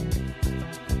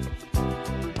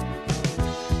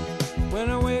when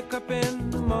I wake up in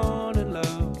the morning,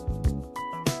 love,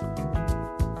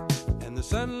 and the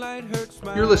sunlight hurts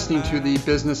my You're listening to the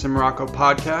Business in Morocco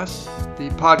podcast, the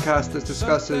podcast that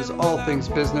discusses all things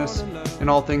business and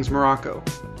all things Morocco.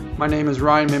 My name is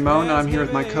Ryan Maimon, and I'm here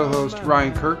with my co-host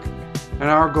Ryan Kirk, and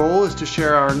our goal is to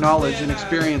share our knowledge and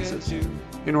experiences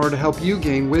in order to help you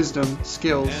gain wisdom,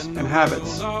 skills, and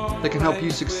habits that can help you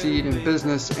succeed in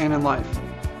business and in life.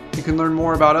 You can learn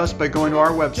more about us by going to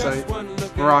our website,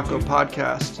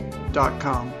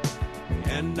 MoroccoPodcast.com.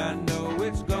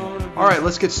 All right,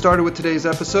 let's get started with today's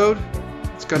episode.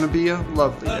 It's going to be a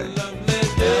lovely day.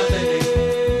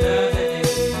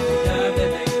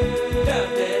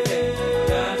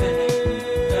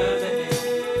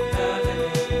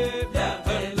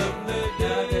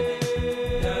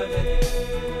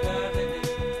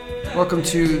 Welcome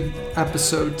to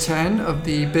episode 10 of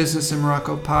the Business in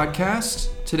Morocco podcast.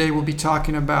 Today we'll be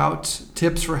talking about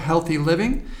tips for healthy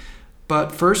living.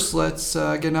 But first, let's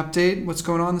get an update. What's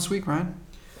going on this week, Ryan?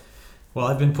 Well,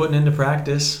 I've been putting into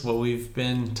practice what we've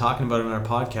been talking about in our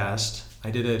podcast.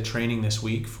 I did a training this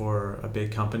week for a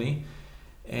big company,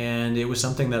 and it was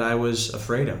something that I was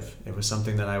afraid of. It was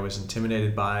something that I was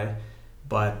intimidated by,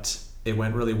 but it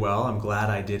went really well. I'm glad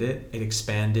I did it. It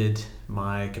expanded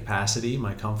my capacity,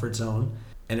 my comfort zone,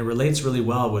 and it relates really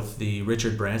well with the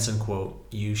Richard Branson quote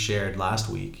you shared last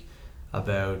week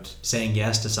about saying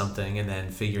yes to something and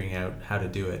then figuring out how to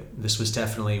do it. This was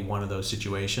definitely one of those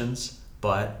situations,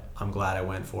 but I'm glad I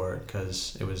went for it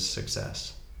because it was a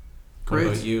success. Great.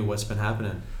 What about you? What's been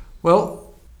happening?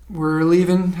 Well, we're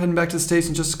leaving, heading back to the States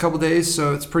in just a couple days,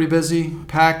 so it's pretty busy,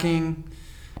 packing,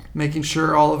 making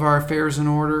sure all of our affairs in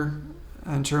order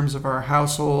in terms of our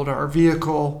household, our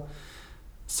vehicle,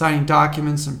 signing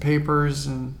documents and papers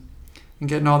and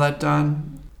getting all that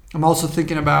done. I'm also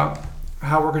thinking about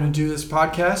how we're going to do this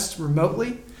podcast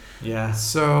remotely. Yeah.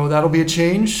 So that'll be a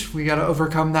change. We got to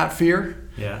overcome that fear.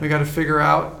 Yeah. We got to figure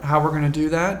out how we're going to do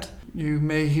that. You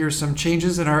may hear some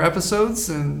changes in our episodes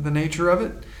and the nature of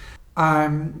it.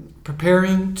 I'm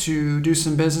preparing to do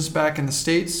some business back in the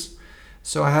States.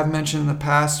 So I have mentioned in the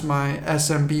past my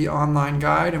SMB online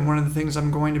guide, and one of the things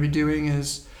I'm going to be doing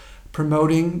is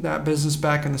promoting that business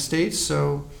back in the States.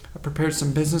 So I prepared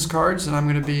some business cards, and I'm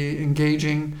going to be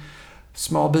engaging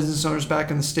small business owners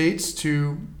back in the States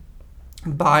to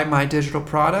buy my digital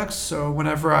products. So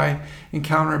whenever I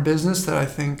encounter a business that I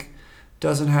think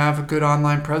doesn't have a good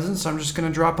online presence, I'm just going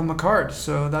to drop them a card.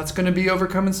 So that's going to be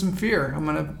overcoming some fear. I'm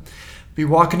going to be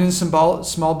walking into some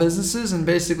small businesses and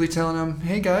basically telling them,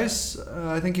 hey guys,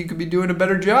 I think you could be doing a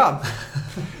better job.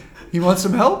 You want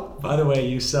some help? By the way,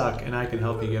 you suck and I can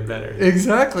help you get better.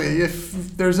 Exactly.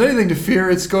 If there's anything to fear,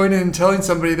 it's going in and telling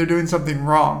somebody they're doing something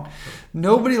wrong.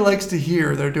 Nobody likes to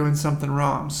hear they're doing something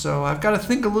wrong. So I've got to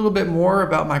think a little bit more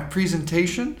about my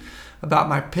presentation, about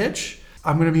my pitch.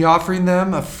 I'm going to be offering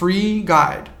them a free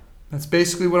guide. That's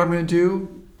basically what I'm going to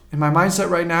do. And my mindset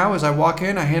right now is I walk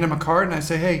in, I hand them a card, and I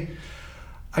say, hey,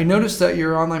 I noticed that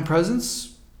your online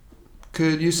presence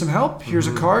could use some help. Here's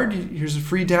a card. Here's a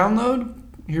free download.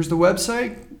 Here's the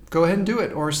website. Go ahead and do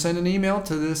it. Or send an email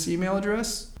to this email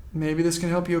address. Maybe this can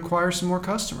help you acquire some more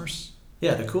customers.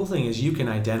 Yeah, the cool thing is you can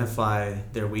identify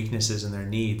their weaknesses and their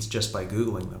needs just by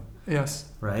Googling them. Yes.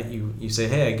 Right? You say,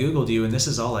 hey, I Googled you and this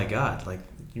is all I got. Like,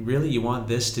 you want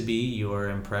this to be your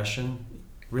impression?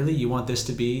 Really, you want this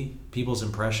to be people's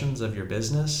impressions of your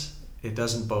business? It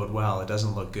doesn't bode well. It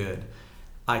doesn't look good.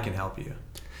 I can help you.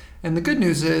 And the good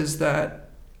news is that,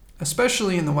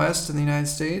 especially in the West, in the United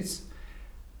States,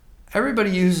 everybody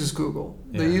uses Google.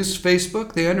 Yeah. They use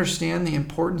Facebook. They understand the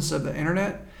importance of the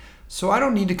internet. So I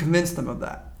don't need to convince them of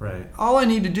that. Right. All I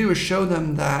need to do is show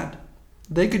them that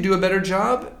they could do a better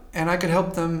job and I could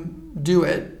help them do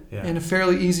it in a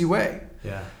fairly easy way.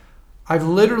 Yeah. I've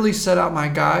literally set out my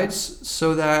guides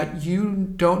so that you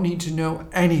don't need to know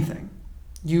anything.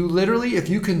 You literally, if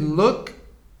you can look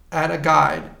at a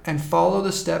guide and follow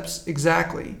the steps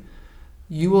exactly,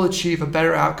 you will achieve a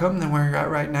better outcome than where you're at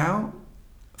right now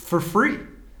for free.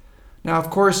 Now,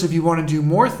 of course, if you want to do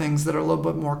more things that are a little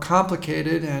bit more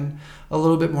complicated and a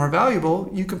little bit more valuable,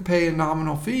 you can pay a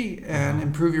nominal fee and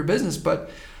improve your business.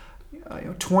 But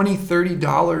 $20,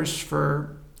 $30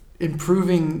 for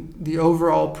improving the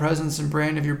overall presence and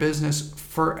brand of your business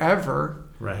forever,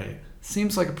 right,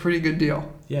 seems like a pretty good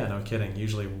deal. Yeah, no kidding.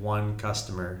 Usually one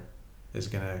customer is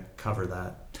going to cover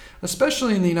that.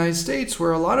 Especially in the United States,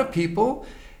 where a lot of people,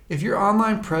 if your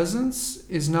online presence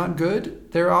is not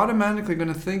good, they're automatically going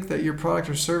to think that your product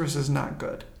or service is not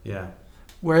good. Yeah.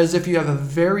 Whereas if you have a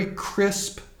very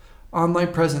crisp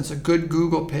online presence, a good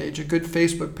Google page, a good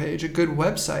Facebook page, a good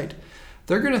website,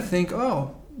 they're going to think,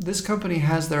 oh, this company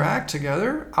has their act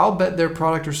together. I'll bet their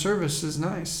product or service is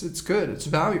nice. It's good. It's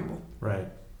valuable. Right.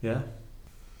 Yeah.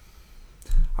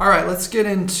 All right, let's get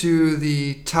into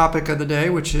the topic of the day,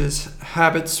 which is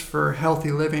habits for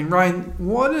healthy living. Ryan,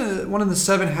 one of the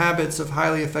 7 habits of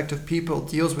highly effective people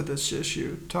deals with this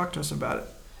issue. Talk to us about it.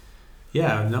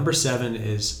 Yeah, number 7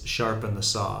 is sharpen the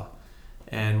saw.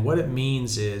 And what it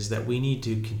means is that we need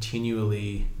to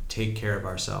continually take care of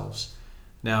ourselves.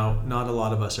 Now, not a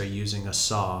lot of us are using a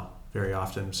saw very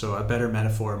often, so a better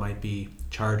metaphor might be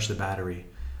charge the battery.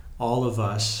 All of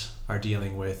us are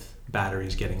dealing with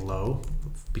batteries getting low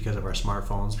because of our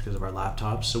smartphones, because of our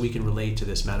laptops, so we can relate to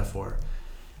this metaphor.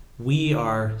 We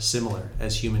are similar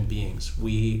as human beings.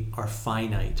 We are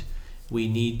finite. We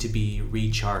need to be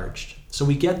recharged. So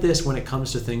we get this when it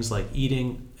comes to things like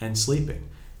eating and sleeping.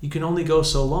 You can only go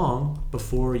so long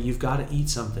before you've got to eat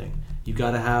something. You've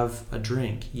got to have a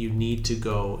drink. You need to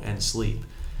go and sleep.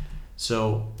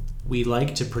 So we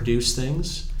like to produce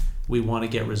things. We want to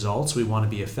get results. We want to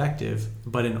be effective.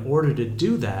 But in order to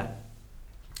do that,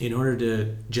 in order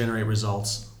to generate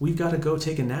results, we've got to go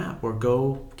take a nap or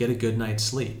go get a good night's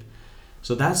sleep.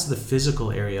 So that's the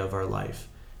physical area of our life.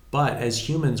 But as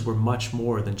humans, we're much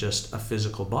more than just a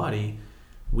physical body.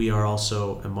 We are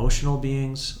also emotional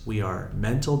beings. We are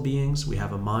mental beings. We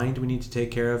have a mind we need to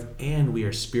take care of, and we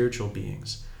are spiritual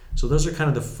beings. So those are kind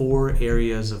of the 4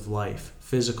 areas of life: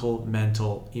 physical,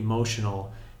 mental,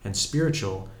 emotional, and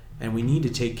spiritual. And we need to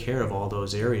take care of all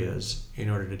those areas in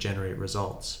order to generate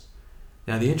results.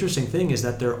 Now, the interesting thing is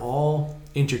that they're all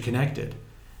interconnected.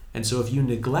 And so if you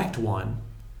neglect one,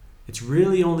 it's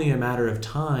really only a matter of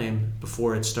time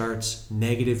before it starts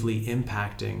negatively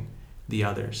impacting the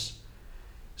others.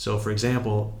 So, for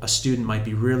example, a student might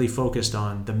be really focused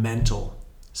on the mental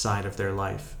side of their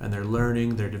life, and they're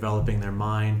learning, they're developing their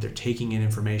mind, they're taking in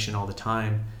information all the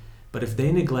time. But if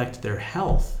they neglect their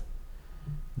health,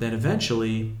 then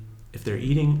eventually, if they're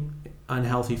eating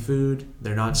unhealthy food,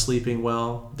 they're not sleeping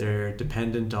well, they're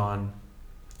dependent on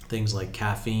things like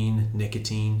caffeine,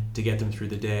 nicotine to get them through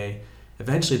the day,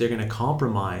 eventually they're going to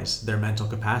compromise their mental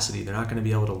capacity. They're not going to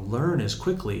be able to learn as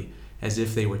quickly as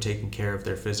if they were taking care of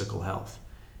their physical health.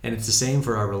 And it's the same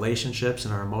for our relationships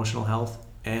and our emotional health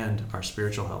and our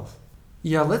spiritual health.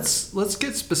 Yeah, let's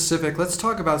get specific. Let's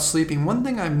talk about sleeping. One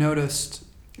thing I've noticed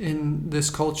in this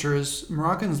culture is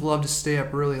Moroccans love to stay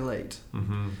up really late.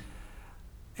 Mm-hmm.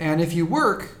 And if you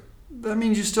work, that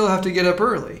means you still have to get up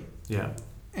early. Yeah.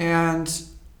 And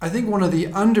I think one of the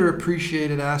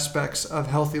underappreciated aspects of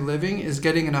healthy living is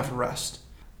getting enough rest.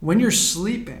 When you're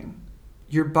sleeping,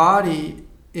 your body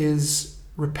is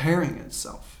repairing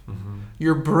itself. Mm-hmm.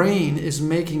 Your brain is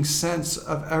making sense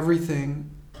of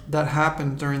everything that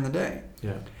happened during the day.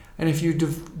 Yeah. And if you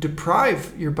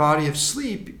deprive your body of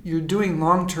sleep, you're doing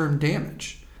long-term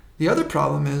damage. The other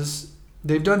problem is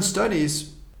they've done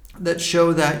studies that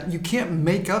show that you can't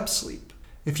make up sleep.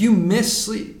 If you miss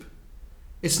sleep,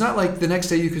 it's not like the next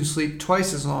day you can sleep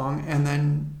twice as long and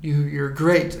then you're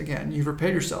great again. You've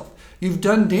repaired yourself. You've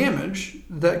done damage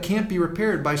that can't be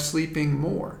repaired by sleeping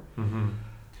more. Mm-hmm.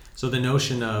 So the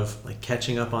notion of like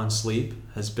catching up on sleep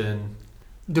has been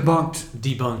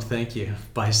debunked, thank you,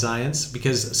 by science.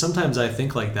 Because sometimes I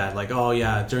think like that, like, oh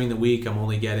yeah, during the week I'm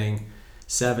only getting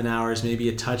 7 hours, maybe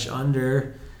a touch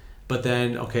under. But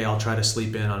then, okay, I'll try to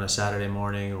sleep in on a Saturday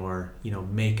morning or,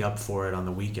 make up for it on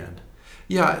the weekend.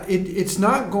 Yeah, it's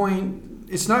not going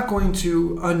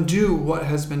to undo what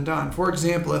has been done. For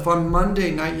example, if on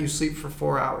Monday night you sleep for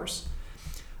 4 hours,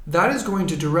 that is going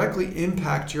to directly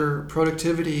impact your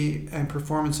productivity and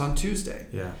performance on Tuesday.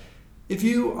 Yeah. If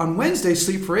you on Wednesday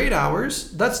sleep for 8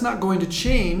 hours, that's not going to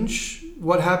change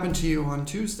what happened to you on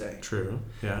Tuesday. True.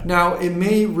 Yeah. Now, it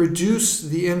may reduce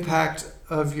the impact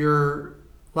of your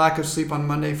lack of sleep on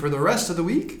Monday for the rest of the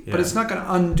week, but it's not going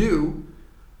to undo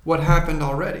what happened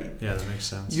already. Yeah, that makes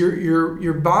sense.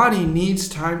 Your body needs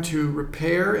time to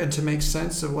repair and to make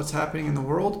sense of what's happening in the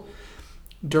world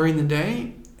during the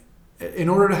day in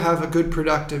order to have a good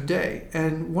productive day.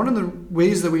 And one of the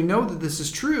ways that we know that this is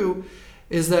true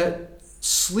is that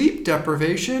sleep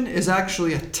deprivation is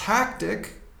actually a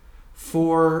tactic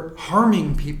for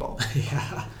harming people.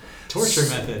 Yeah. Torture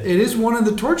method. It is one of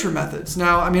the torture methods.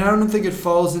 Now, I don't think it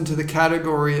falls into the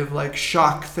category of like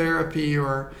shock therapy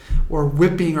or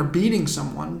whipping or beating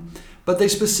someone, but they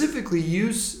specifically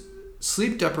use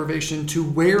sleep deprivation to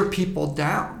wear people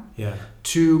down,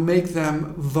 to make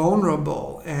them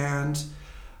vulnerable and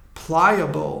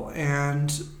pliable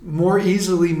and more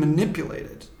easily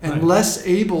manipulated and less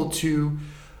able to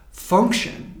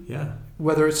function,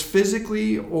 whether it's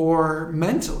physically or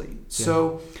mentally.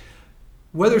 So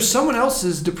Whether someone else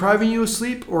is depriving you of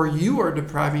sleep or you are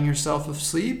depriving yourself of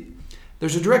sleep,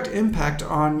 there's a direct impact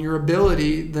on your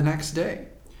ability the next day.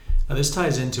 Now, this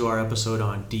ties into our episode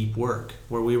on deep work,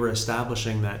 where we were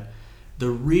establishing that the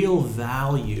real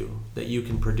value that you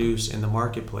can produce in the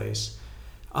marketplace,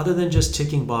 other than just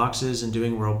ticking boxes and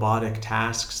doing robotic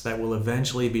tasks that will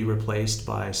eventually be replaced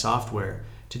by software,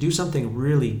 to do something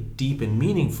really deep and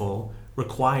meaningful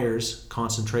requires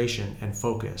concentration and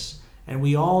focus. And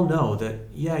we all know that,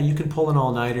 yeah, you can pull an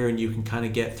all-nighter and you can kind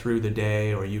of get through the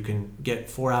day, or you can get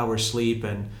 4 hours sleep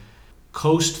and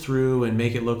coast through and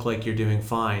make it look like you're doing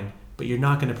fine, but you're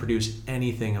not going to produce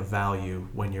anything of value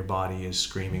when your body is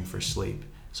screaming for sleep.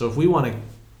 So if we want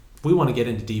to get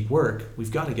into deep work,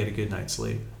 we've got to get a good night's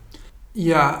sleep.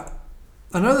 Yeah.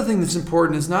 Another thing that's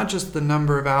important is not just the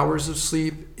number of hours of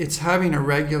sleep, it's having a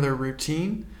regular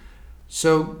routine.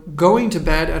 So going to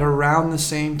bed at around the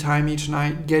same time each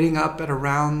night, getting up at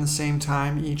around the same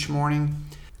time each morning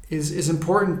is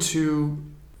important to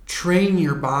train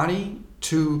your body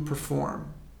to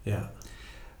perform. Yeah.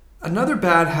 Another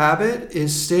bad habit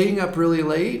is staying up really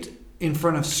late in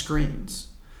front of screens.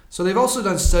 So they've also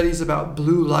done studies about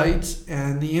blue light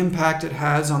and the impact it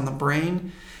has on the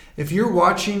brain. If you're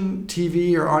watching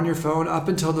TV or on your phone up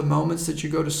until the moments that you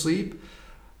go to sleep,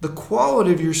 the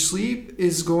quality of your sleep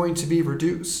is going to be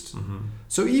reduced. Mm-hmm.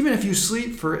 So even if you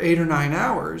sleep for 8 or 9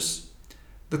 hours,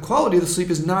 the quality of the sleep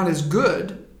is not as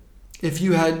good if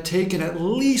you had taken at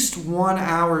least 1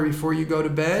 hour before you go to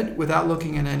bed without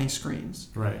looking at any screens.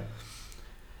 Right.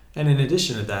 And in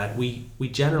addition to that, we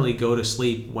generally go to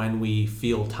sleep when we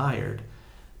feel tired,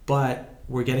 but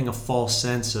we're getting a false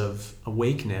sense of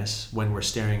awakeness when we're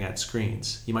staring at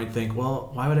screens. You might think, well,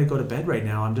 why would I go to bed right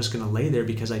now? I'm just going to lay there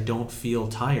because I don't feel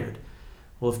tired.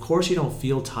 Well, of course you don't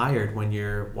feel tired when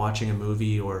you're watching a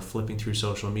movie or flipping through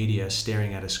social media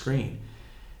staring at a screen.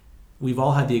 We've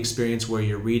all had the experience where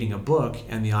you're reading a book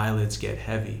and the eyelids get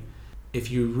heavy.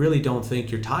 If you really don't think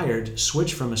you're tired,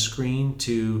 switch from a screen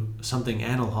to something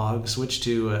analog, switch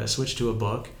to a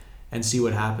book and see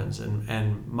what happens.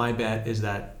 And my bet is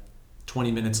that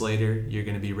 20 minutes later, you're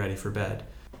going to be ready for bed.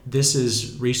 This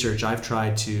is research I've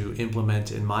tried to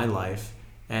implement in my life,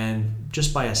 and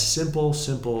just by a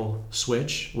simple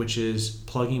switch, which is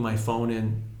plugging my phone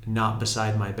in not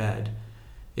beside my bed,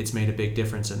 it's made a big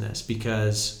difference in this.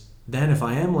 Because then if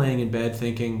I am laying in bed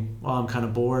thinking, well, I'm kind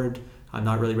of bored, I'm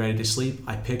not really ready to sleep,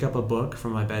 I pick up a book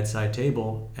from my bedside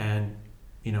table and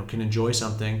can enjoy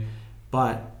something,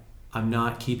 but I'm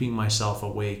not keeping myself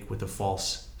awake with a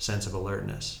false sense of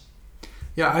alertness.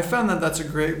 Yeah, I found that that's a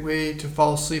great way to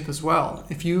fall asleep as well.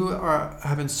 If you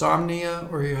have insomnia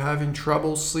or you're having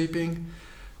trouble sleeping,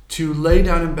 to lay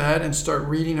down in bed and start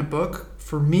reading a book,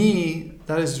 for me,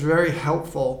 that is very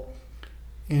helpful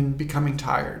in becoming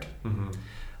tired. Mm-hmm.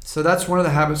 So that's one of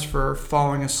the habits for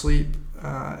falling asleep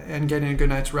and getting a good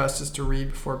night's rest, is to read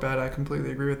before bed. I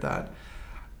completely agree with that.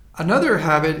 Another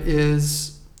habit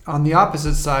is on the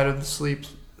opposite side of the sleep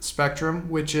spectrum,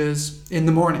 which is in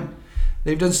the morning.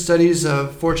 They've done studies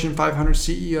of Fortune 500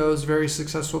 CEOs, very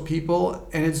successful people,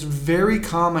 and it's very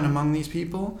common among these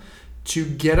people to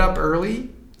get up early,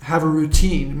 have a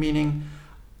routine, meaning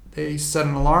they set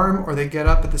an alarm or they get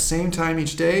up at the same time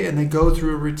each day and they go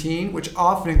through a routine, which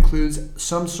often includes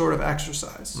some sort of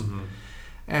exercise. Mm-hmm.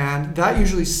 And that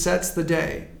usually sets the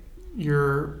day.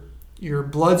 Your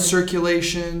blood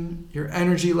circulation, your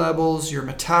energy levels, your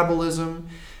metabolism.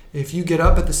 If you get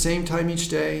up at the same time each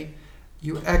day,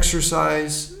 you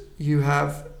exercise, you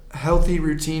have a healthy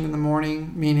routine in the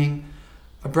morning, meaning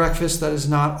a breakfast that is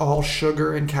not all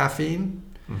sugar and caffeine,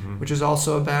 mm-hmm. which is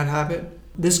also a bad habit.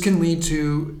 This can lead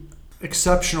to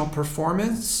exceptional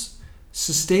performance,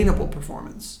 sustainable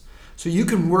performance. So you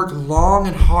can work long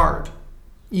and hard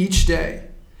each day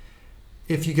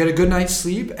if you get a good night's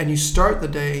sleep and you start the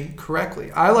day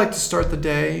correctly. I like to start the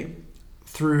day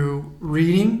through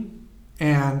reading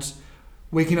and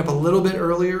waking up a little bit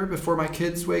earlier before my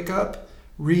kids wake up,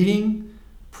 reading,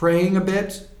 praying a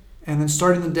bit, and then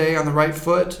starting the day on the right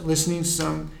foot, listening to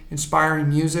some inspiring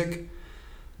music.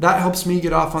 That helps me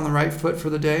get off on the right foot for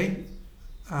the day.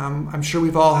 I'm sure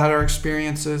we've all had our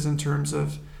experiences in terms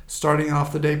of starting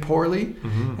off the day poorly,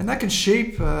 mm-hmm. and that can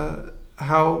shape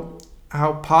how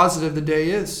positive the day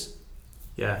is.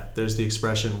 Yeah, there's the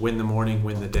expression, win the morning,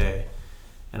 win the day.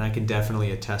 And I can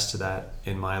definitely attest to that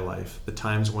in my life. The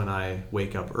times when I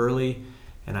wake up early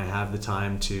and I have the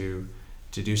time to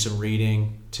do some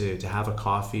reading, to have a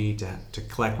coffee, to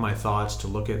collect my thoughts, to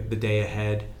look at the day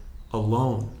ahead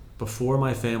alone before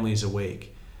my family's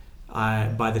awake.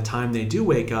 By the time they do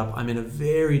wake up, I'm in a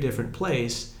very different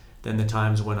place than the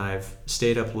times when I've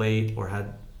stayed up late or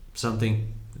had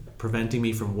something preventing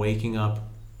me from waking up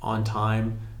on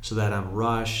time so that I'm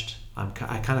rushed.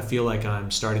 I kind of feel like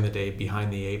I'm starting the day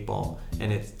behind the 8 ball,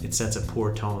 and it sets a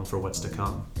poor tone for what's to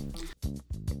come.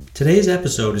 Today's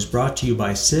episode is brought to you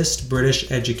by SIST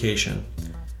British Education.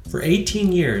 For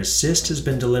 18 years, SIST has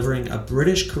been delivering a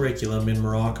British curriculum in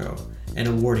Morocco and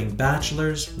awarding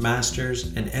bachelor's,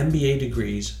 master's, and MBA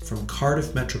degrees from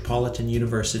Cardiff Metropolitan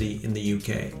University in the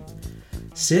UK.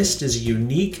 SIST is a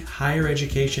unique higher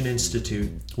education institute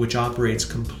which operates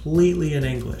completely in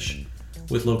English,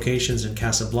 with locations in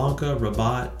Casablanca,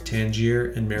 Rabat,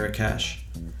 Tangier, and Marrakesh.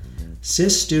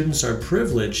 SIST students are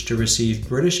privileged to receive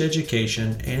British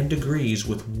education and degrees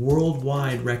with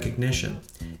worldwide recognition,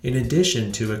 in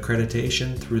addition to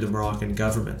accreditation through the Moroccan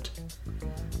government.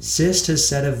 SIST has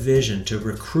set a vision to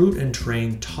recruit and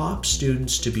train top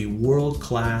students to be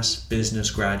world-class business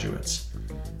graduates.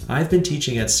 I've been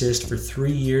teaching at SIST for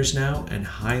 3 years now and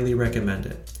highly recommend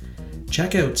it.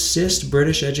 Check out SIST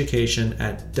British Education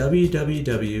at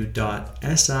www.sist.ac.ma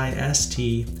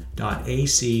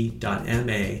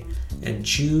and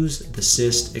choose the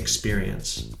SIST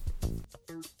experience.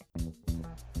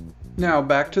 Now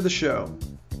back to the show.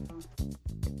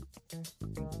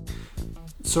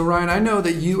 So Ryan, I know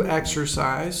that you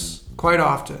exercise quite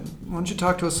often. Why don't you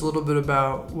talk to us a little bit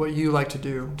about what you like to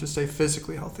do to stay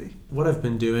physically healthy? What I've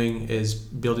been doing is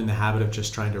building the habit of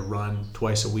just trying to run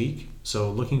twice a week.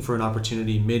 So looking for an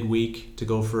opportunity midweek to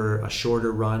go for a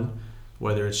shorter run,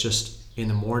 whether it's just in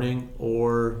the morning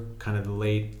or kind of the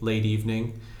late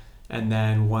evening, and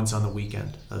then once on the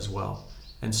weekend as well.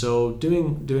 And so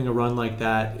doing a run like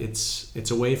that,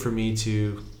 it's a way for me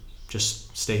to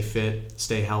just stay fit,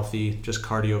 stay healthy, just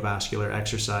cardiovascular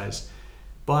exercise.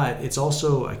 But it's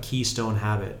also a keystone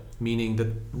habit, meaning that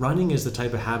running is the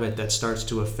type of habit that starts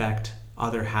to affect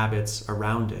other habits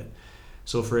around it.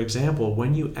 So for example,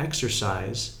 when you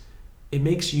exercise, it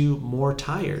makes you more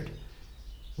tired.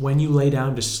 When you lay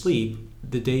down to sleep,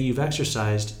 the day you've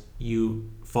exercised, you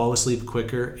fall asleep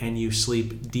quicker and you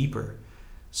sleep deeper.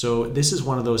 So this is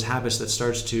one of those habits that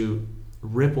starts to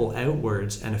ripple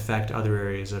outwards and affect other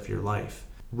areas of your life.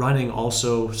 Running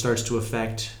also starts to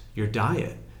affect your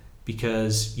diet,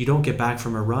 because you don't get back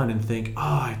from a run and think, oh,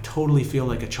 I totally feel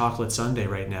like a chocolate sundae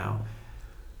right now.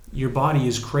 Your body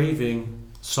is craving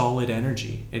solid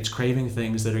energy. It's craving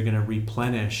things that are going to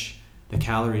replenish the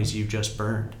calories you've just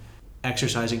burned.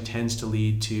 Exercising tends to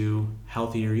lead to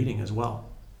healthier eating as well.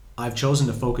 I've chosen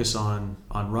to focus on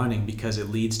running because it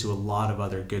leads to a lot of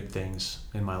other good things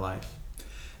in my life.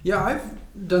 Yeah, I've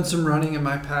done some running in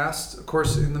my past. Of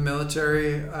course, in the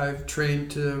military, I've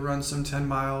trained to run some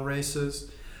 10-mile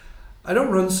races. I don't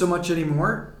run so much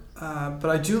anymore, but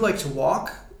I do like to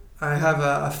walk. I have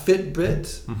a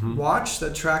Fitbit watch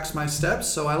that tracks my steps,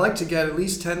 so I like to get at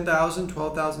least 10,000,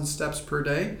 12,000 steps per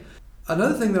day.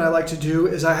 Another thing that I like to do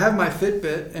is I have my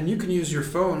Fitbit, and you can use your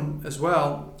phone as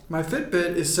well. My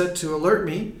Fitbit is set to alert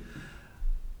me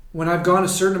when I've gone a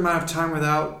certain amount of time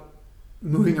without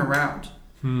moving around.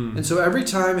 And so every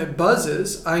time it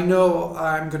buzzes, I know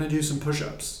I'm going to do some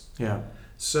push-ups. Yeah.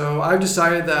 So I've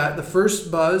decided that the first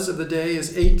buzz of the day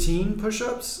is 18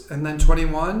 push-ups, and then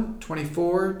 21,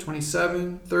 24,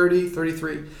 27, 30,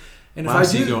 33. And wow,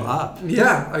 so you go up.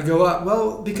 Yeah, I go up.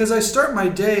 Well, because I start my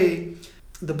day,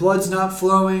 the blood's not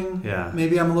flowing. Yeah.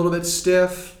 Maybe I'm a little bit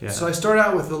stiff. Yeah. So I start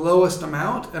out with the lowest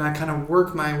amount, and I kind of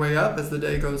work my way up as the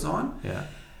day goes on. Yeah.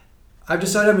 I've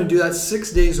decided I'm going to do that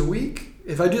 6 days a week.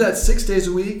 If I do that 6 days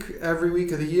a week, every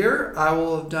week of the year, I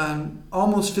will have done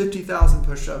almost 50,000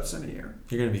 push-ups in a year.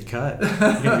 You're going to be cut.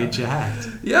 You're going to be jacked.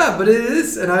 Yeah, but it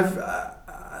is. And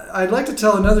I'd like to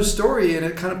tell another story, and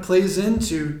it kind of plays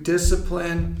into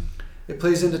discipline. It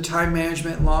plays into time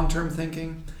management and long-term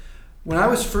thinking. When I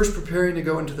was first preparing to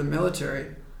go into the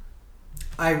military,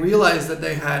 I realized that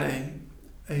they had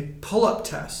a pull-up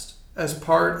test as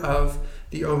part of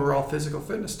the overall physical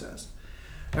fitness test.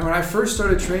 And when I first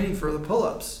started training for the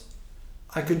pull-ups,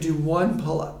 I could do one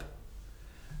pull-up.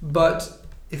 But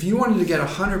if you wanted to get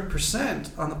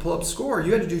 100% on the pull-up score,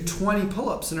 you had to do 20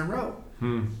 pull-ups in a row.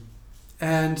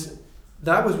 And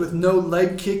that was with no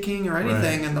leg kicking or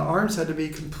anything, right. And the arms had to be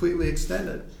completely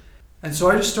extended. And so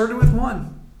I just started with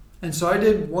one. And so I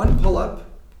did one pull-up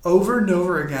over and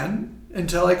over again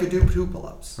until I could do 2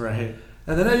 pull-ups. Right.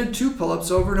 And then I did 2 pull-ups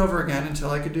over and over again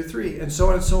until I could do 3, and so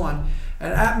on and so on.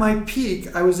 And at my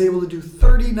peak, I was able to do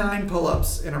 39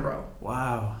 pull-ups in a row.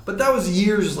 Wow. But that was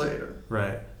years later.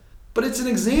 Right. But it's an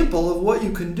example of what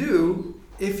you can do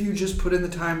if you just put in the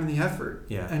time and the effort.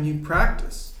 Yeah. And you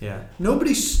practice. Yeah.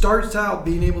 Nobody starts out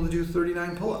being able to do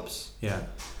 39 pull-ups. Yeah.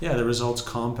 Yeah, the results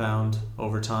compound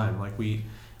over time. Like we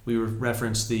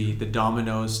referenced the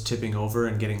dominoes tipping over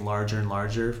and getting larger and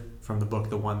larger from the book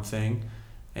The One Thing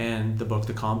and the book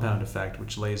The Compound Effect,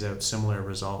 which lays out similar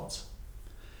results.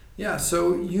 Yeah,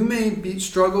 so you may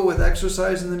struggle with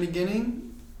exercise in the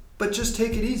beginning, but just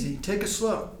take it easy. Take it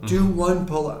slow. Do one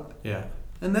pull-up. Yeah.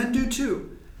 And then do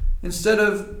 2. Instead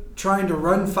of trying to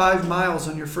run 5 miles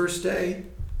on your first day,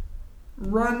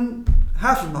 run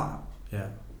half a mile. Yeah.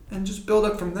 And just build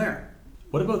up from there.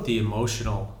 What about the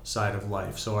emotional side of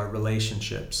life? So our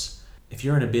relationships. If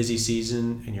you're in a busy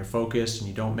season and you're focused and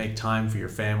you don't make time for your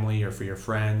family or for your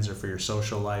friends or for your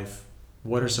social life,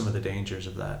 what are some of the dangers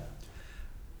of that?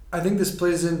 I think this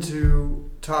plays into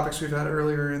topics we've had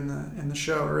earlier in the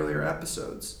show, earlier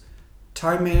episodes.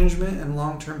 Time management and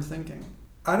long-term thinking.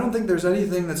 I don't think there's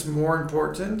anything that's more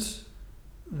important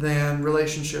than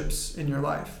relationships in your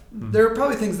life. There are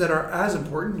probably things that are as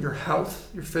important, your health,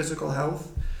 your physical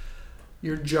health,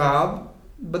 your job,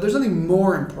 but there's nothing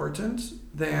more important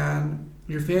than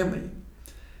your family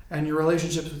and your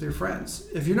relationships with your friends.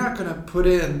 If you're not going to put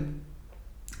in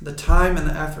the time and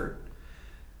the effort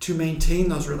to maintain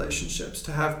those relationships,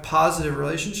 to have positive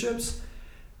relationships,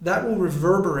 that will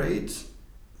reverberate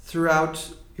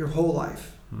throughout your whole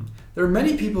life. There are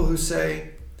many people who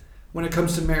say, when it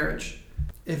comes to marriage,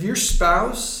 if your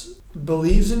spouse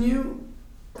believes in you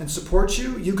and supports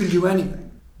you, you can do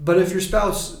anything. But if your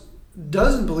spouse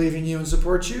doesn't believe in you and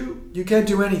support you, you can't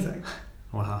do anything.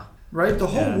 Wow. Right? The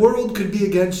whole world could be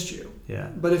against you. Yeah.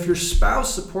 But if your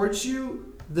spouse supports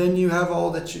you, then you have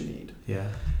all that you need. Yeah.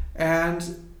 And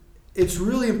it's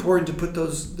really important to put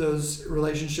those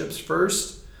relationships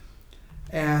first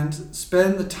and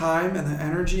spend the time and the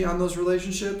energy on those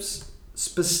relationships,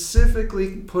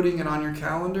 specifically putting it on your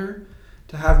calendar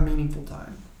to have meaningful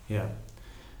time. Yeah.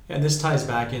 And this ties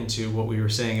back into what we were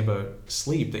saying about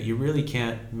sleep, that you really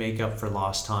can't make up for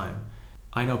lost time.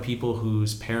 I know people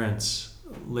whose parents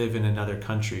live in another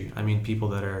country. I mean, people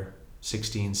that are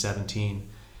 16, 17.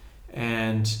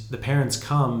 And the parents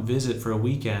come visit for a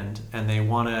weekend and they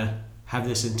want to have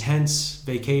this intense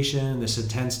vacation, this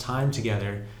intense time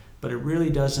together, but it really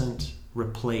doesn't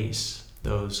replace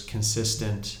those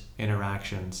consistent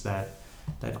interactions, that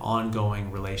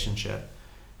ongoing relationship.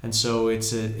 And so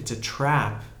it's a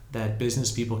trap that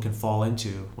business people can fall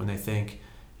into when they think,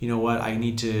 you know what, I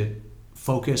need to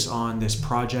focus on this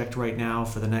project right now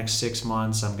for the next 6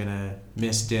 months. I'm going to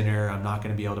miss dinner. I'm not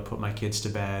going to be able to put my kids to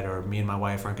bed, or me and my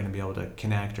wife aren't going to be able to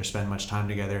connect or spend much time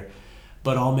together,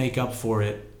 but I'll make up for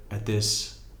it at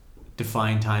this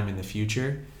defined time in the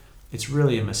future. It's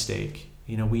really a mistake.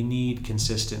 You know, we need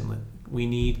consistency,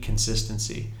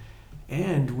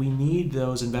 and we need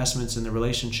those investments in the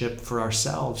relationship for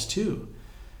ourselves too.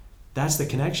 That's the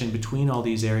connection between all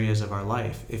these areas of our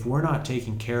life. If we're not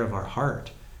taking care of our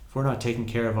heart, if we're not taking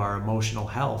care of our emotional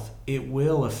health, it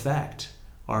will affect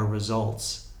our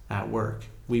results at work.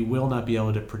 We will not be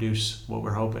able to produce what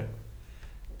we're hoping.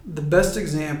 The best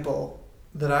example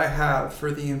that I have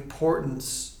for the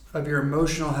importance of your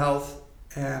emotional health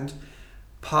and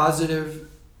positive,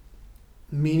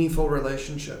 meaningful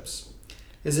relationships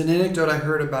is an anecdote I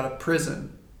heard about a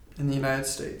prison in the United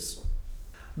States.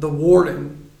 The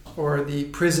warden, or the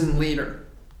prison leader,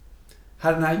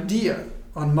 had an idea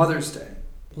on Mother's Day.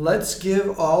 Let's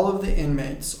give all of the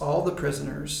inmates, all the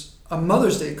prisoners, a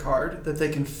Mother's Day card that they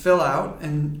can fill out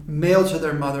and mail to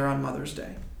their mother on Mother's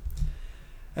Day.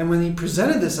 And when he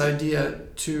presented this idea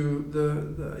to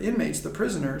the inmates, the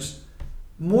prisoners,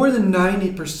 more than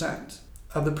 90%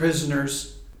 of the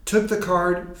prisoners took the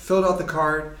card, filled out the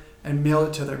card, and mailed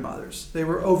it to their mothers. They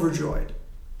were overjoyed.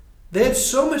 They had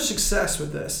so much success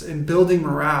with this in building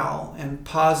morale and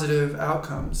positive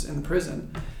outcomes in the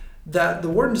prison that the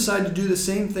warden decided to do the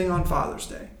same thing on Father's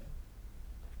Day.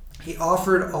 He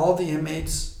offered all the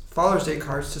inmates Father's Day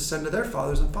cards to send to their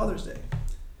fathers on Father's Day.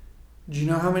 Do you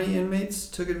know how many inmates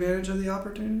took advantage of the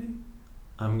opportunity?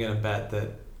 I'm going to bet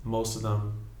that most of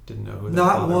them didn't know who their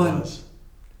father was.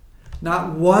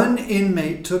 Not one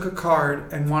inmate took a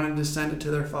card and wanted to send it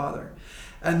to their father.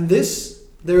 And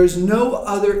there is no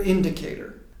other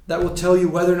indicator that will tell you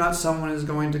whether or not someone is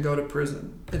going to go to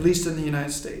prison, at least in the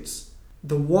United States.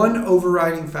 The one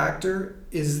overriding factor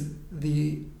is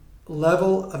the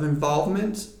level of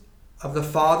involvement of the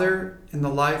father in the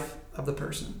life of the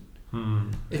person.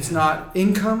 It's not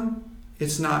income,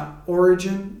 it's not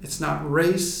origin, it's not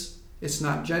race, it's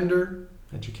not gender.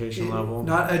 Education level.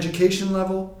 Not education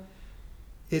level.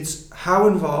 It's how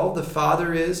involved the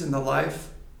father is in the life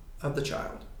of the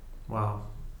child. Wow.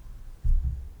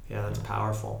 Yeah, that's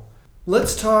powerful.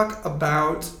 Let's talk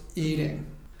about eating.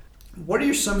 What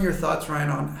are some of your thoughts, Ryan,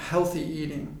 on healthy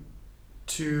eating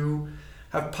to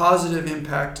have positive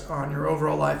impact on your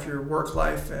overall life, your work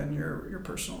life, and your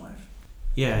personal life?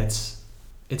 Yeah, it's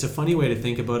It's a funny way to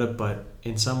think about it, but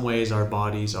in some ways our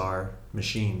bodies are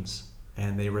machines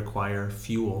and they require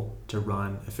fuel to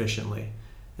run efficiently.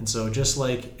 And so just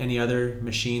like any other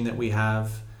machine that we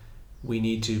have, we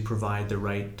need to provide the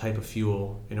right type of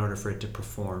fuel in order for it to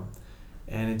perform.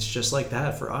 And it's just like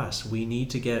that for us. We need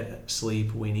to get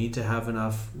sleep, we need to have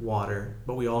enough water,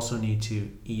 but we also need to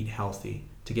eat healthy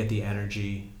to get the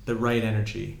energy, the right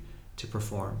energy to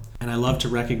perform. And I love to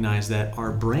recognize that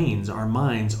our brains, our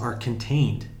minds are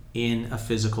contained in a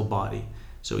physical body.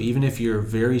 So even if you're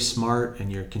very smart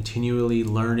and you're continually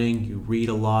learning, you read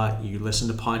a lot, you listen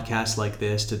to podcasts like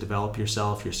this to develop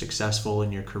yourself, you're successful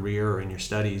in your career or in your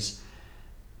studies,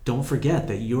 don't forget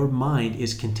that your mind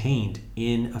is contained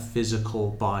in a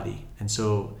physical body. And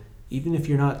so even if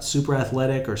you're not super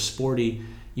athletic or sporty,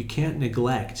 you can't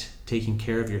neglect taking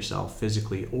care of yourself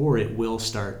physically, or it will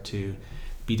start to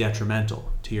be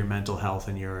detrimental to your mental health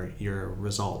and your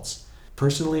results.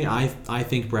 Personally, I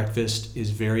think breakfast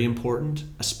is very important,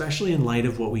 especially in light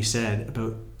of what we said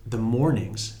about the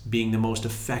mornings being the most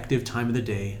effective time of the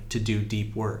day to do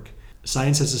deep work.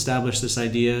 Science has established this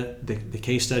idea. The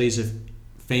case studies of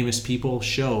famous people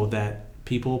show that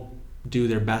people do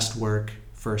their best work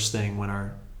first thing when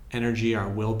our energy, our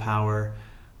willpower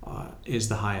is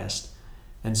the highest.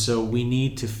 And so we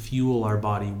need to fuel our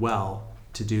body well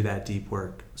to do that deep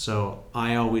work. So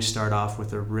I always start off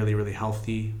with a really, really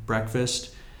healthy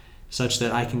breakfast such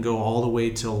that I can go all the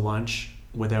way till lunch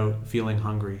without feeling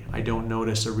hungry. I don't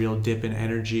notice a real dip in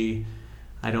energy.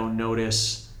 I don't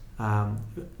notice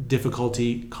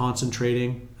difficulty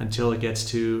concentrating until it gets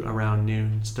to around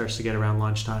noon. It starts to get around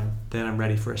lunchtime. Then I'm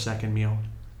ready for a second meal.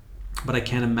 But I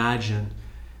can't imagine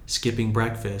skipping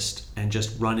breakfast and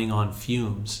just running on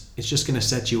fumes. It's just going to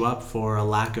set you up for a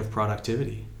lack of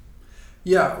productivity.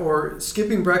 Yeah, or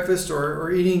skipping breakfast or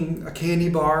eating a candy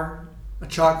bar, a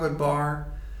chocolate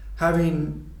bar,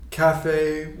 having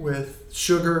cafe with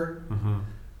sugar,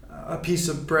 a piece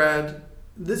of bread.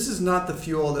 This is not the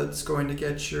fuel that's going to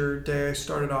get your day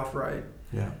started off right.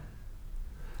 Yeah.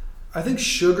 I think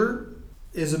sugar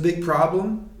is a big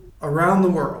problem around the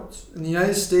world. In the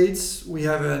United States, we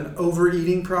have an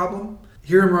overeating problem.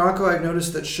 Here in Morocco, I've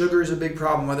noticed that sugar is a big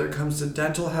problem, whether it comes to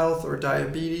dental health or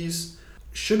diabetes.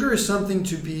 Sugar is something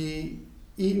to be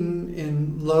eaten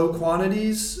in low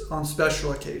quantities on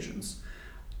special occasions.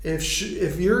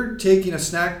 If you're taking a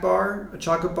snack bar, a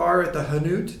chocolate bar at the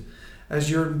Hanout as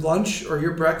your lunch or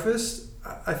your breakfast,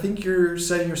 I think you're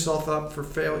setting yourself up for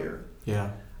failure.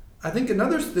 Yeah. I think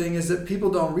another thing is that people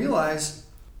don't realize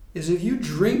is if you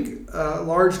drink a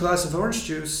large glass of orange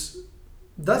juice,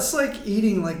 that's like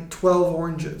eating like 12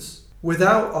 oranges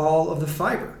without all of the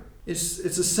fiber. It's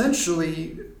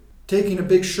essentially taking a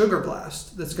big sugar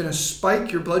blast that's going to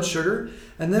spike your blood sugar,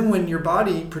 and then when your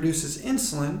body produces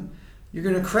insulin, you're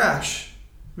going to crash,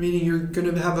 meaning you're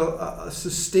going to have a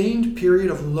sustained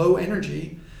period of low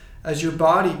energy as your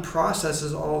body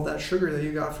processes all of that sugar that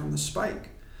you got from the spike.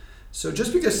 So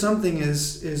just because something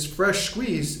is fresh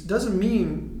squeezed doesn't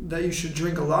mean that you should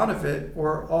drink a lot of it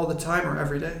or all the time or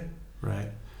every day. Right.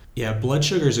 Yeah, blood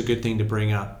sugar is a good thing to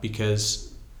bring up because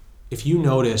if you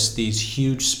notice these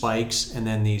huge spikes and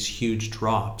then these huge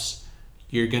drops,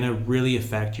 you're going to really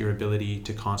affect your ability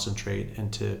to concentrate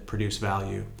and to produce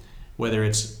value. Whether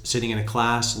it's sitting in a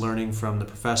class, learning from the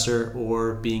professor,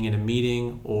 or being in a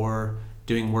meeting, or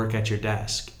doing work at your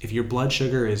desk. If your blood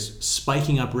sugar is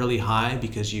spiking up really high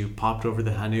because you popped over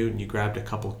the Hanout and you grabbed a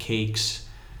couple cakes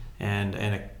and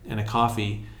a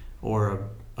coffee, or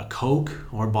a Coke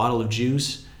or a bottle of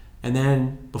juice, and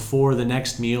then before the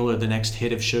next meal or the next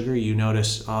hit of sugar, you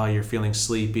notice, you're feeling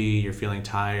sleepy, you're feeling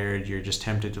tired, you're just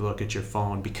tempted to look at your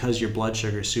phone because your blood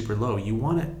sugar is super low. You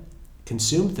want to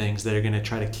consume things that are going to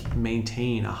try to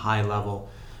maintain a high level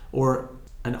or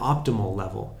an optimal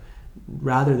level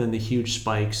rather than the huge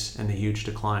spikes and the huge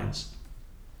declines.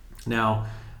 Now,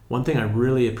 one thing I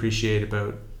really appreciate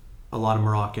about a lot of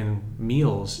Moroccan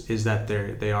meals is that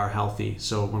they are healthy.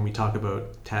 So when we talk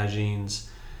about tagines,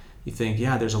 you think,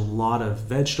 yeah, there's a lot of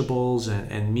vegetables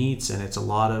and meats, and it's a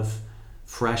lot of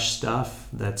fresh stuff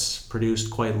that's produced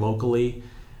quite locally,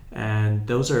 and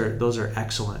those are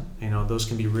excellent. Those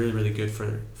can be really, really good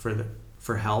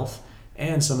for health.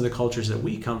 And some of the cultures that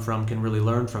we come from can really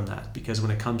learn from that, because when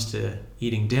it comes to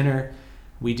eating dinner,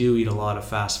 we do eat a lot of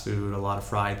fast food, a lot of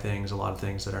fried things, a lot of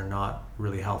things that are not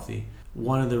really healthy.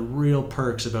 One of the real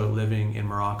perks about living in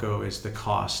Morocco is the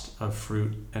cost of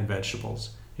fruit and vegetables.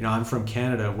 I'm from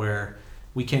Canada, where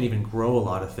we can't even grow a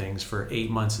lot of things for 8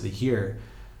 months of the year.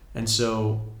 And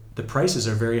so the prices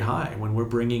are very high. When we're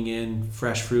bringing in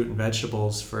fresh fruit and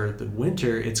vegetables for the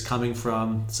winter, it's coming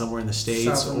from somewhere in the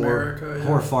States South America,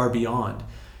 or far beyond.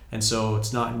 And so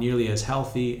it's not nearly as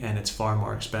healthy and it's far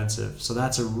more expensive. So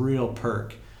that's a real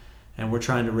perk. And we're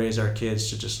trying to raise our kids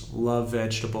to just love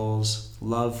vegetables,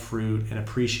 love fruit, and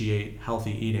appreciate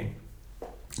healthy eating.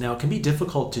 Now, it can be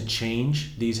difficult to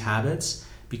change these habits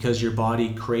because your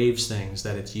body craves things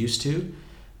that it's used to,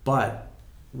 but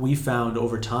we found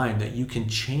over time that you can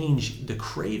change the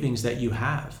cravings that you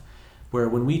have. Where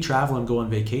when we travel and go on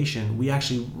vacation, we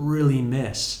actually really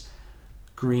miss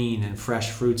green and fresh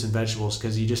fruits and vegetables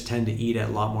because you just tend to eat at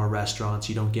a lot more restaurants.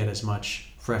 You don't get as much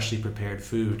freshly prepared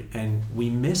food, and we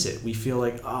miss it. We feel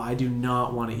like, oh, I do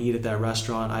not want to eat at that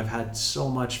restaurant. I've had so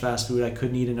much fast food. I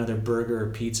couldn't eat another burger or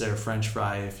pizza or French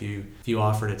fry if you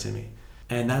offered it to me.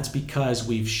 And that's because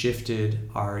we've shifted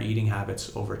our eating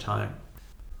habits over time.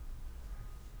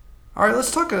 All right,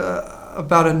 let's talk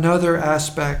about another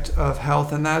aspect of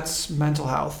health, and that's mental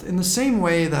health. In the same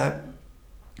way that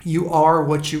you are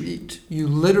what you eat, you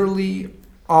literally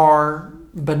are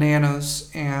bananas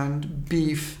and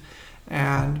beef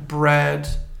and bread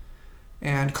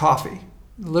and coffee.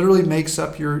 It literally makes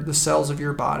up the cells of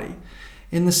your body.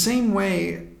 In the same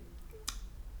way,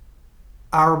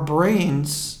 our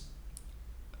brains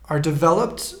are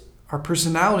developed, our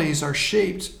personalities are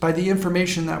shaped by the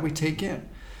information that we take in.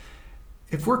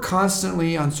 If we're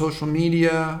constantly on social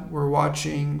media, we're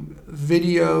watching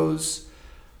videos,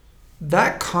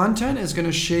 that content is going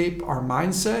to shape our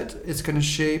mindset. It's going to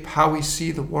shape how we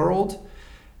see the world.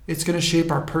 It's going to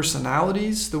shape our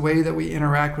personalities, the way that we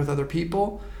interact with other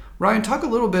people. Ryan, talk a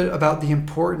little bit about the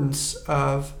importance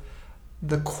of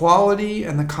the quality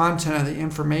and the content of the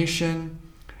information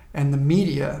and the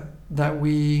media that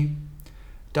we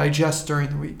digest during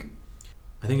the week.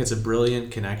 I think it's a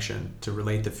brilliant connection to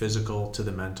relate the physical to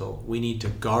the mental. We need to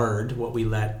guard what we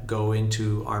let go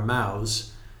into our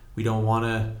mouths. We don't want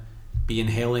to be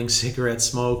inhaling cigarette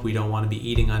smoke. We don't want to be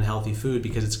eating unhealthy food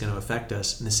because it's going to affect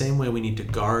us. In the same way, we need to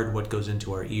guard what goes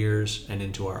into our ears and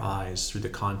into our eyes through the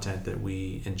content that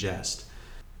we ingest.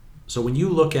 So when you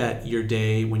look at your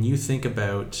day, when you think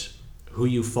about who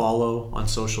you follow on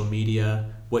social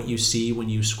media, what you see when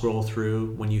you scroll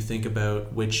through, when you think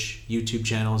about which YouTube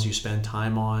channels you spend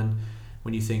time on,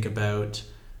 when you think about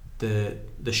the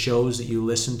shows that you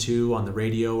listen to on the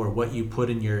radio or what you put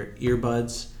in your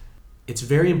earbuds, it's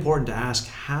very important to ask,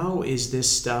 how is this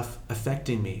stuff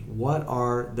affecting me? What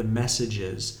are the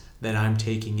messages that I'm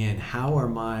taking in? How are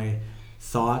my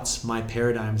thoughts, my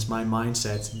paradigms, my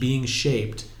mindsets being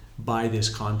shaped by this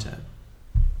content?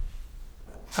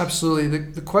 Absolutely.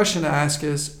 The question to ask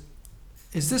is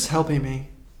this helping me?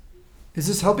 Is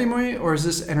this helping me or is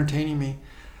this entertaining me?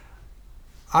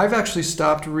 I've actually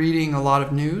stopped reading a lot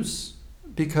of news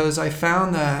because I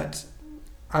found that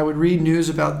I would read news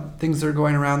about things that are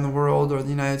going around the world or the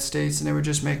United States and it would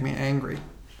just make me angry.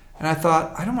 And I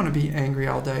thought, I don't want to be angry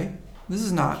all day. This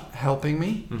is not helping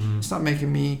me. Mm-hmm. It's not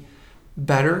making me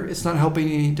better. It's not helping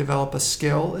me develop a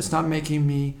skill. It's not making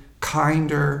me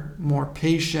kinder, more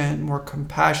patient, more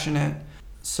compassionate.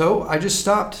 So I just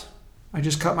stopped. I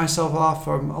just cut myself off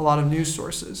from a lot of news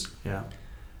sources. Yeah.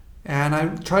 And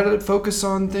I try to focus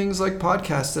on things like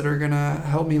podcasts that are going to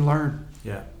help me learn.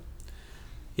 Yeah.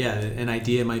 Yeah, an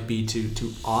idea might be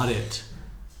to audit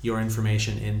your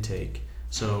information intake.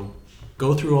 So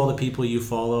go through all the people you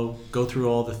follow, go through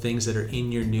all the things that are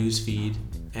in your news feed,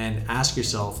 and ask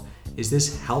yourself, is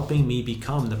this helping me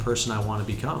become the person I want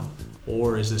to become?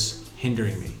 Or is this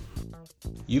hindering me?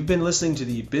 You've been listening to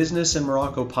the Business in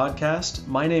Morocco podcast.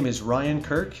 My name is Ryan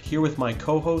Kirk, here with my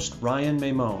co-host Ryan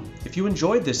Maimon. If you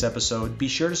enjoyed this episode, be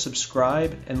sure to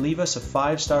subscribe and leave us a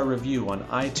 5-star review on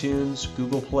iTunes,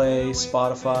 Google Play,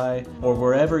 Spotify, or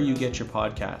wherever you get your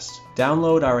podcasts.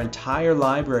 Download our entire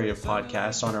library of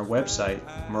podcasts on our website,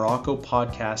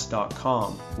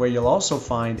 MoroccoPodcast.com, where you'll also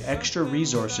find extra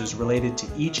resources related to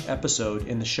each episode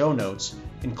in the show notes,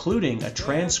 including a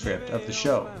transcript of the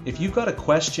show. If you've got a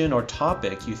question or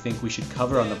topic you think we should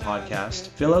cover on the podcast,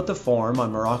 fill out the form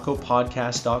on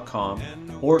MoroccoPodcast.com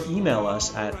or email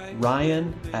us at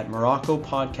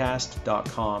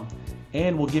ryan@MoroccoPodcast.com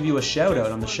and we'll give you a shout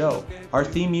out on the show. Our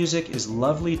theme music is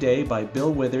Lovely Day by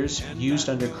Bill Withers, used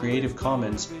under Creative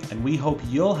Commons, and we hope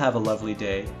you'll have a lovely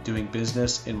day doing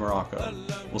business in Morocco.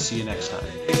 We'll see you next time.